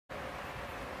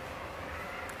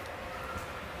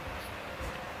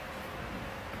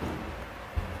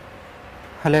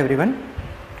Hello everyone.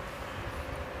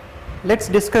 Let's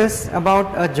discuss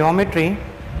about a geometry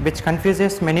which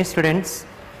confuses many students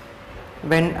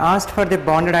when asked for the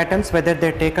bonded atoms whether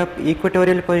they take up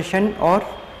equatorial position or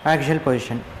axial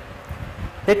position.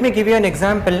 Let me give you an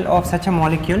example of such a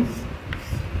molecule.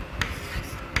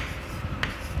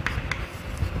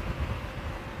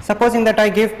 Supposing that I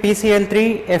give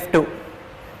PCl3F2.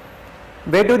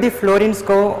 Where do the fluorines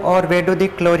go or where do the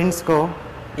chlorines go?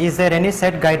 Is there any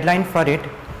set guideline for it?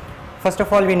 First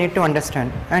of all, we need to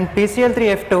understand. And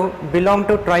PCl3F2 belong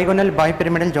to trigonal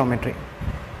bipyramidal geometry.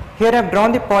 Here I have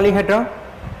drawn the polyhedra.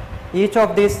 Each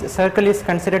of these circle is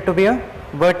considered to be a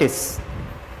vertex.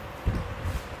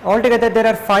 Altogether there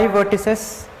are 5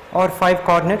 vertices or 5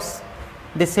 coordinates.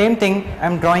 The same thing I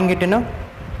am drawing it in a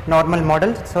normal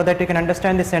model so that you can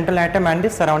understand the central atom and the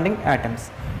surrounding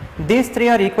atoms. These 3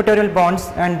 are equatorial bonds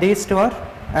and these 2 are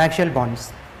axial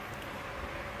bonds.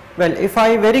 Well, if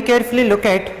I very carefully look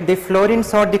at the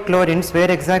fluorines or the chlorines,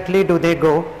 where exactly do they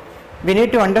go? We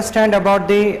need to understand about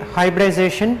the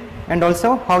hybridization and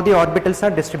also how the orbitals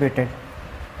are distributed.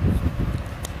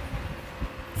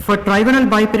 For trigonal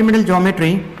bipyramidal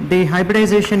geometry, the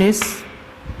hybridization is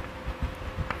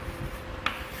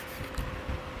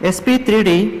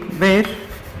sp3d, where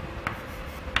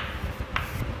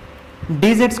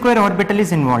dz square orbital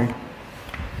is involved.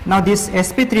 Now this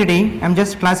sp3d, I am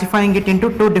just classifying it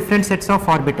into 2 different sets of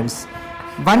orbitals.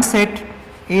 One set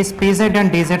is pz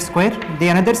and dz square, the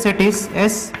another set is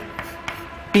s,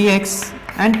 px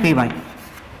and py.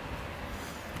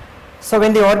 So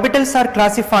when the orbitals are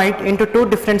classified into 2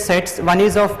 different sets, one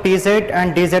is of pz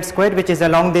and dz square, which is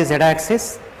along the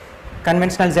z-axis.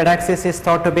 Conventional z-axis is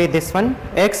thought to be this one,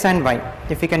 x and y.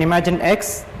 If you can imagine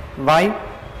x, y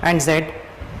and z.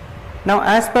 Now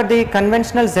as per the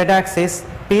conventional z-axis,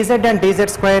 pz and dz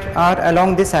square are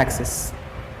along this axis.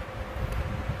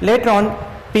 Later on,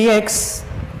 px,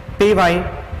 py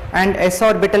and s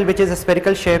orbital, which is a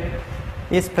spherical shape,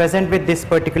 is present with this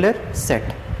particular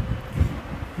set.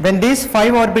 When these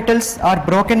 5 orbitals are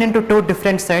broken into 2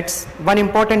 different sets, one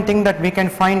important thing that we can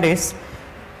find is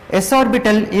s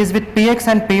orbital is with px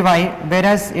and py,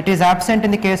 whereas it is absent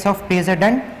in the case of pz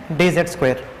and dz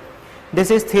square. This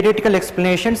is theoretical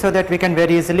explanation so that we can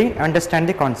very easily understand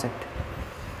the concept.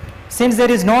 Since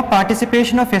there is no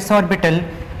participation of s orbital,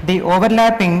 the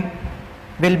overlapping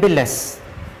will be less.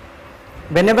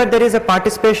 Whenever there is a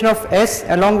participation of s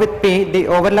along with p, the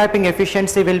overlapping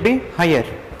efficiency will be higher.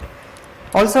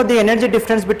 Also, the energy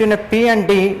difference between a p and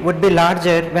d would be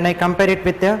larger when I compare it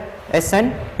with the s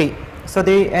and p. So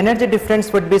the energy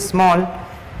difference would be small,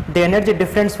 the energy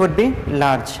difference would be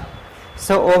large.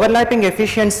 So overlapping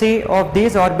efficiency of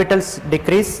these orbitals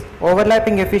decrease,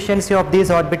 overlapping efficiency of these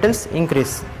orbitals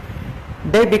increase.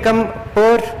 They become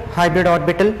poor hybrid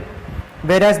orbital,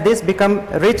 whereas this become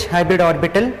rich hybrid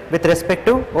orbital with respect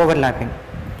to overlapping.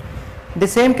 The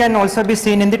same can also be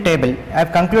seen in the table. I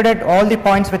have concluded all the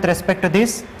points with respect to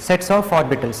these sets of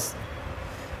orbitals.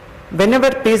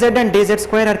 Whenever pz and dz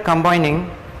square are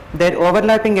combining, their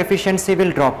overlapping efficiency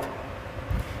will drop,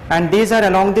 and these are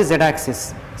along the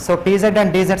z-axis. So pz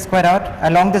and dz square are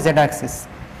along the z-axis.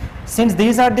 Since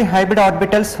these are the hybrid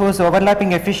orbitals whose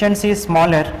overlapping efficiency is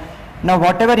smaller, now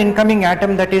whatever incoming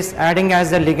atom that is adding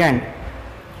as a ligand,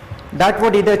 that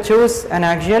would either choose an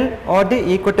axial or the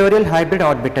equatorial hybrid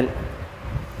orbital.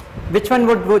 Which one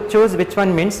would choose which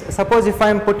one means, suppose if I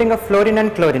am putting a fluorine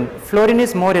and chlorine, fluorine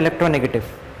is more electronegative.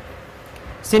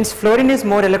 Since fluorine is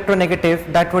more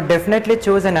electronegative, that would definitely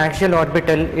choose an axial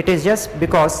orbital. It is just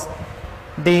because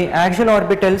the axial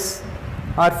orbitals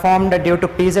are formed due to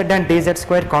pz and dz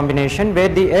square combination, where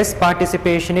the s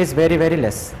participation is very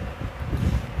less.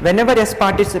 Whenever s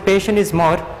participation is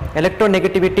more,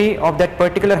 electronegativity of that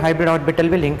particular hybrid orbital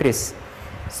will increase.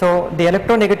 So the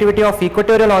electronegativity of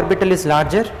equatorial orbital is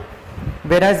larger,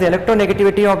 whereas the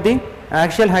electronegativity of the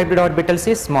axial hybrid orbitals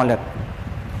is smaller.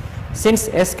 Since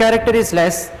s character is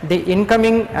less, the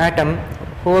incoming atom,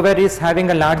 whoever is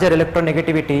having a larger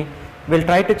electronegativity, will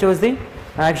try to choose the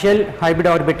axial hybrid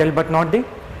orbital but not the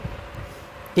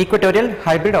equatorial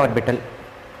hybrid orbital.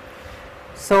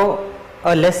 So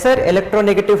a lesser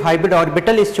electronegative hybrid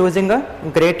orbital is choosing a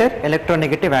greater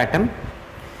electronegative atom.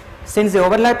 Since the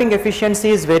overlapping efficiency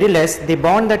is very less, the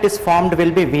bond that is formed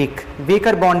will be weak.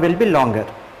 Weaker bond will be longer.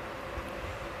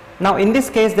 Now in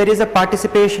this case there is a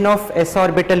participation of s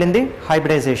orbital in the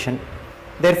hybridization.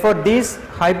 Therefore these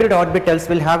hybrid orbitals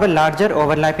will have a larger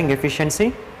overlapping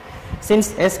efficiency.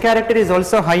 Since s character is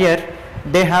also higher,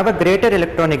 they have a greater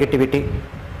electronegativity.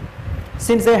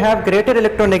 Since they have greater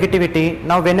electronegativity,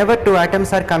 now whenever 2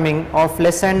 atoms are coming of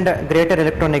less and greater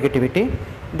electronegativity,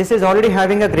 this is already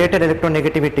having a greater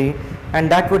electronegativity,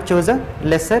 and that would choose a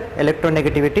lesser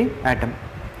electronegativity atom.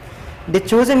 The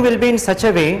choosing will be in such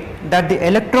a way that the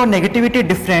electronegativity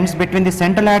difference between the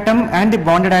central atom and the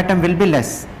bonded atom will be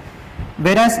less,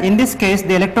 whereas in this case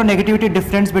the electronegativity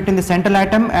difference between the central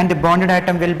atom and the bonded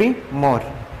atom will be more.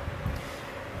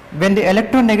 When the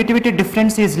electronegativity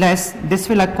difference is less, this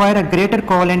will acquire a greater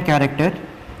covalent character.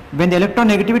 When the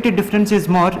electronegativity difference is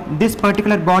more, this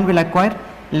particular bond will acquire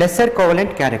lesser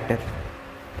covalent character,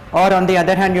 or on the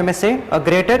other hand you may say a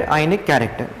greater ionic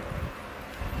character.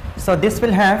 So this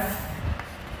will have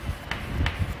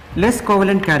less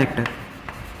covalent character,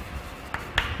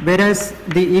 whereas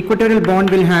the equatorial bond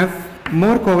will have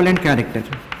more covalent character,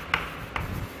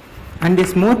 and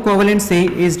this more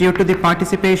covalency is due to the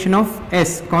participation of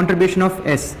S, contribution of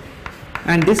S,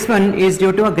 and this one is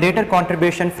due to a greater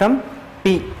contribution from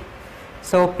P.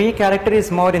 So P character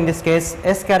is more in this case,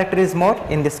 S character is more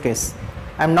in this case.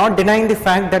 I am not denying the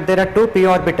fact that there are two p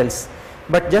orbitals,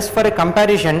 but just for a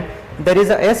comparison, there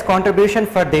is a S contribution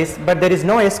for this, but there is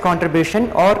no S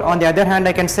contribution, or on the other hand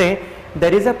I can say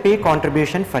there is a p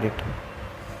contribution for it.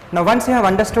 Now once you have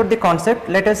understood the concept,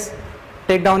 let us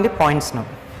take down the points now.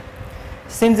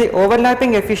 Since the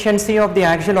overlapping efficiency of the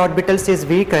axial orbitals is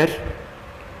weaker,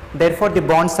 therefore the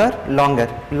bonds are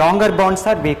longer. Longer bonds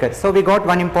are weaker. So we got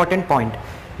one important point.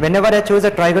 Whenever I choose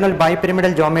a trigonal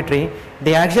bipyramidal geometry,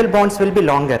 the axial bonds will be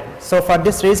longer. So for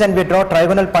this reason we draw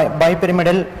trigonal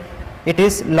bipyramidal. It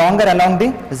is longer along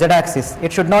the z-axis.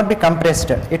 It should not be compressed.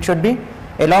 It should be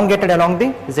elongated along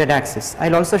the z-axis. I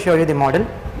will also show you the model.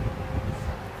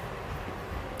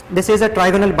 This is a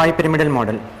trigonal bipyramidal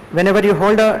model. Whenever you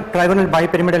hold a trigonal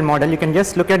bipyramidal model, you can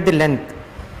just look at the length.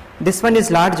 This one is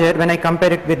larger when I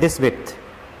compare it with this width.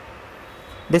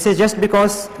 This is just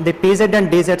because the pz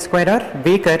and dz square are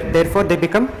weaker, therefore they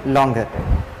become longer.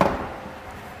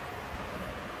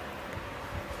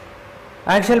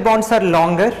 Axial bonds are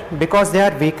longer because they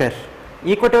are weaker.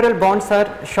 Equatorial bonds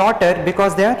are shorter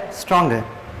because they are stronger.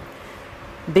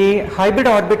 The hybrid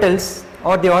orbitals,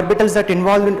 or the orbitals that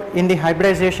involved in the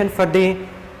hybridization for the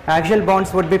axial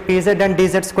bonds, would be pz and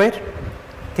dz square.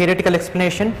 Theoretical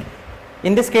explanation.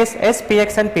 In this case S,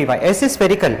 px and py. S is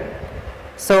spherical,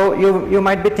 so you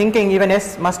might be thinking even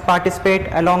S must participate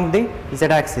along the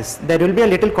z-axis. There will be a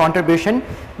little contribution,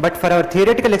 but for our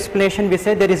theoretical explanation we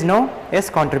say there is no S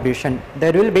contribution.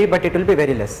 There will be, but it will be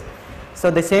very less.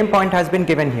 So the same point has been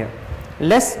given here.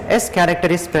 Less S character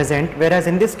is present, whereas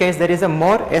in this case there is a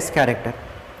more S character.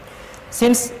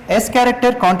 Since S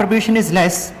character contribution is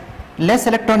less, less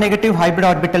electronegative hybrid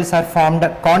orbitals are formed,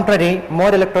 contrary, more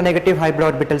electronegative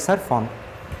hybrid orbitals are formed.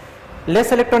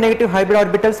 Less electronegative hybrid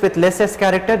orbitals with less S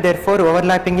character, therefore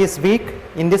overlapping is weak.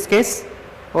 In this case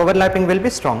overlapping will be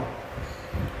strong.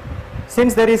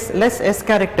 Since there is less S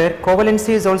character, covalency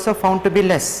is also found to be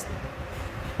less,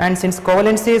 and since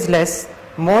covalency is less,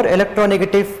 more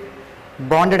electronegative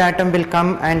bonded atom will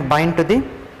come and bind to the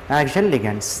axial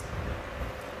ligands.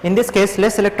 In this case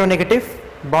less electronegative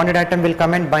bonded atom will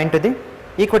come and bind to the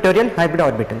equatorial hybrid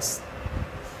orbitals.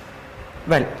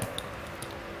 Well,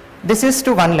 this is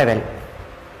to one level.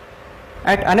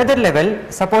 At another level,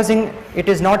 supposing it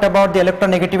is not about the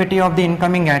electronegativity of the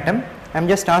incoming atom, I am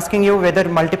just asking you whether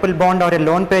multiple bond or a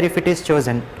lone pair if it is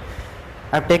chosen.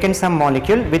 I have taken some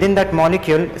molecule, within that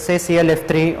molecule say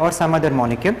ClF3 or some other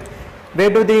molecule, where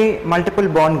do the multiple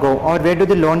bond go or where do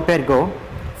the lone pair go?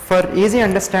 For easy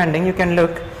understanding you can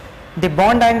look, the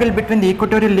bond angle between the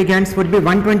equatorial ligands would be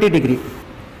 120 degree,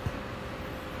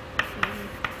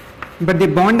 but the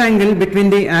bond angle between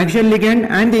the axial ligand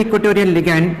and the equatorial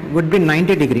ligand would be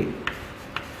 90 degree.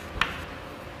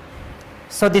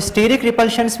 So the steric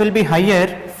repulsions will be higher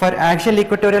for axial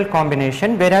equatorial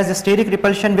combination, whereas the steric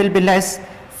repulsion will be less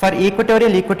for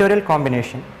equatorial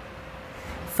combination.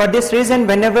 For this reason,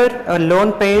 whenever a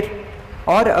lone pair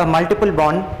or a multiple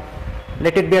bond,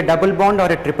 let it be a double bond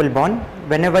or a triple bond,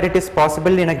 whenever it is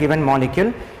possible in a given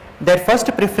molecule, their first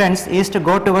preference is to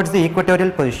go towards the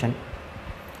equatorial position.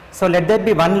 So let there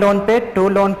be one lone pair, two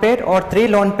lone pair or three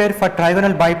lone pair for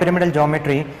trigonal bipyramidal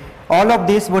geometry, all of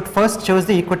these would first choose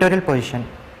the equatorial position.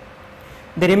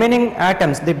 The remaining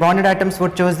atoms, the bonded atoms,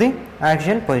 would choose the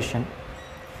axial position.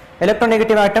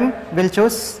 Electronegative atom will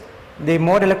choose, the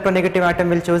more electronegative atom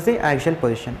will choose the axial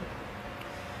position.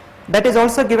 That is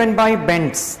also given by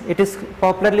Benz. It is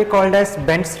popularly called as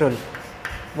Benz rule.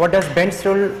 What does Benz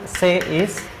rule say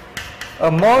is, a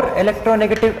more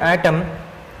electronegative atom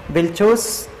will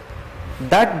choose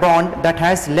that bond that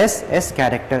has less S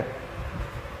character.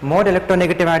 More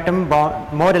electronegative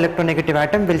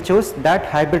atom will choose that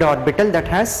hybrid orbital that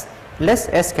has less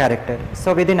S character.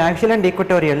 So within axial and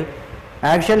equatorial,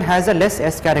 Axial has a less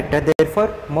S character,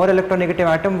 therefore more electronegative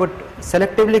atom would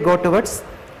selectively go towards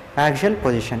axial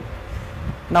position.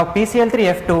 Now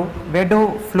PCl3F2, where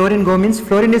do fluorine go means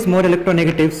fluorine is more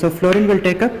electronegative, so fluorine will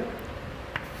take up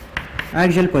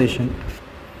axial position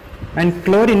and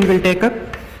chlorine will take up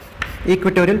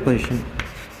equatorial position.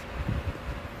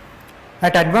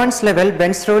 At advanced level,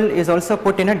 Benz rule is also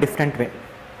put in a different way.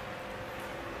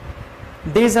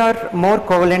 These are more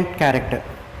covalent character,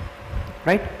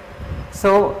 right?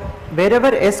 So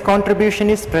wherever S contribution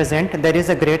is present, there is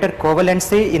a greater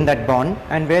covalency in that bond,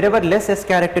 and wherever less S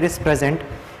character is present,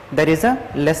 there is a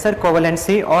lesser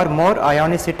covalency or more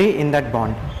ionicity in that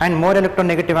bond, and more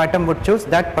electronegative atom would choose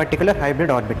that particular hybrid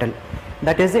orbital.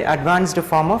 That is the advanced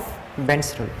form of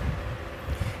Benz rule.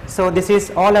 So this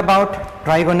is all about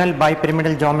trigonal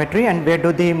bipyramidal geometry, and where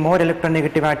do the more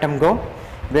electronegative atom go,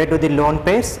 where do the lone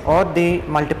pairs or the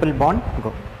multiple bond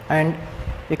go, and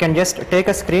you can just take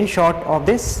a screenshot of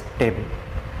this table.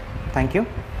 Thank you.